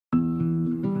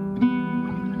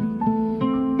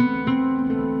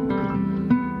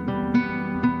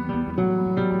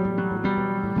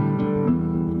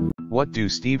What do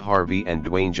Steve Harvey and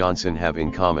Dwayne Johnson have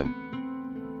in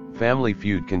common? Family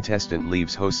Feud contestant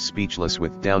leaves host speechless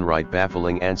with downright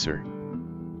baffling answer.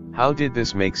 How did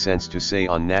this make sense to say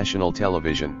on national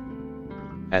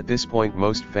television? At this point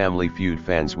most Family Feud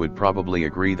fans would probably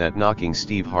agree that knocking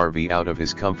Steve Harvey out of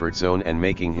his comfort zone and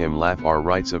making him laugh are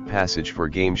rites of passage for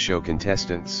game show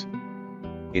contestants.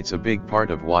 It's a big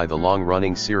part of why the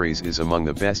long-running series is among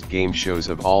the best game shows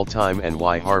of all time and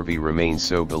why Harvey remains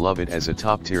so beloved as a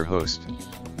top-tier host.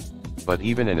 But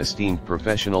even an esteemed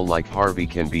professional like Harvey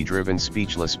can be driven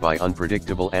speechless by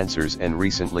unpredictable answers and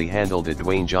recently handled a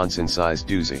Dwayne Johnson-sized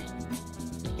doozy.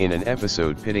 In an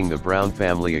episode pitting the Brown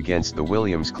family against the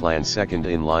Williams clan,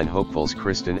 second-in-line hopefuls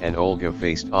Kristen and Olga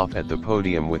faced off at the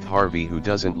podium with Harvey, who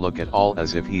doesn't look at all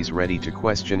as if he's ready to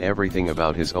question everything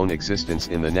about his own existence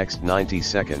in the next 90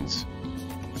 seconds.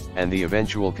 And the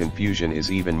eventual confusion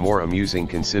is even more amusing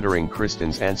considering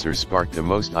Kristen's answer sparked a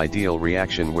most ideal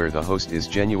reaction where the host is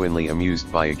genuinely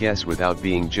amused by a guess without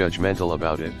being judgmental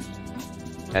about it.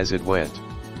 As it went.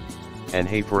 And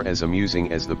hey, for as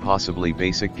amusing as the possibly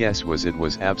basic guess was, it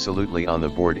was absolutely on the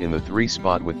board in the 3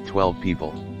 spot with 12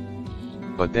 people.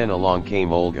 But then along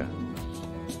came Olga.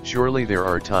 Surely there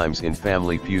are times in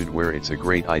Family Feud where it's a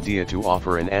great idea to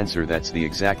offer an answer that's the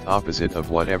exact opposite of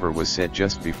whatever was said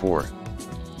just before.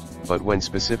 But when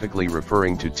specifically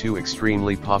referring to 2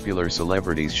 extremely popular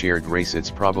celebrities' shared race, it's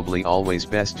probably always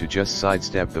best to just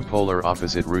sidestep the polar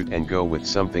opposite route and go with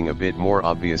something a bit more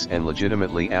obvious and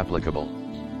legitimately applicable.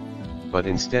 But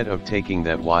instead of taking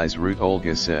that wise route,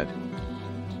 Olga said,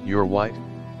 "You're white?"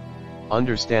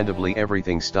 Understandably,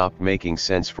 everything stopped making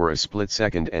sense for a split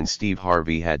second and Steve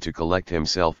Harvey had to collect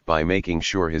himself by making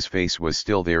sure his face was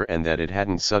still there and that it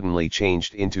hadn't suddenly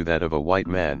changed into that of a white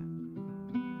man.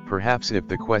 Perhaps if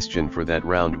the question for that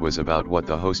round was about what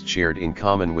the host shared in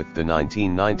common with the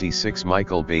 1996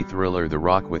 Michael Bay thriller The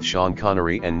Rock with Sean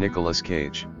Connery and Nicolas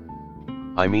Cage.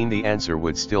 I mean, the answer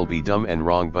would still be dumb and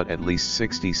wrong, but at least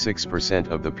 66%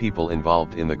 of the people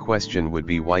involved in the question would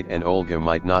be white, and Olga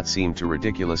might not seem too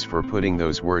ridiculous for putting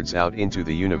those words out into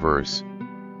the universe.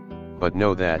 But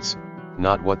no, that's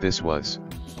not what this was.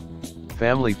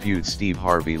 Family Feud Steve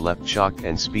Harvey left shocked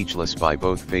and speechless by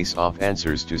both face-off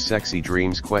answers to Sexy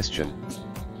Dreams question.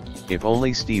 If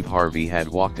only Steve Harvey had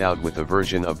walked out with a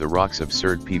version of The Rock's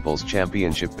absurd People's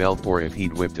Championship belt, or if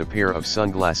he'd whipped a pair of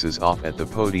sunglasses off at the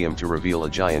podium to reveal a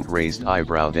giant raised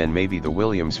eyebrow, then maybe the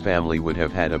Williams family would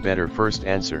have had a better first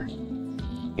answer.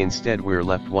 Instead, we're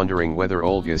left wondering whether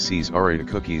Olga sees Oreo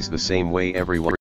cookies the same way everyone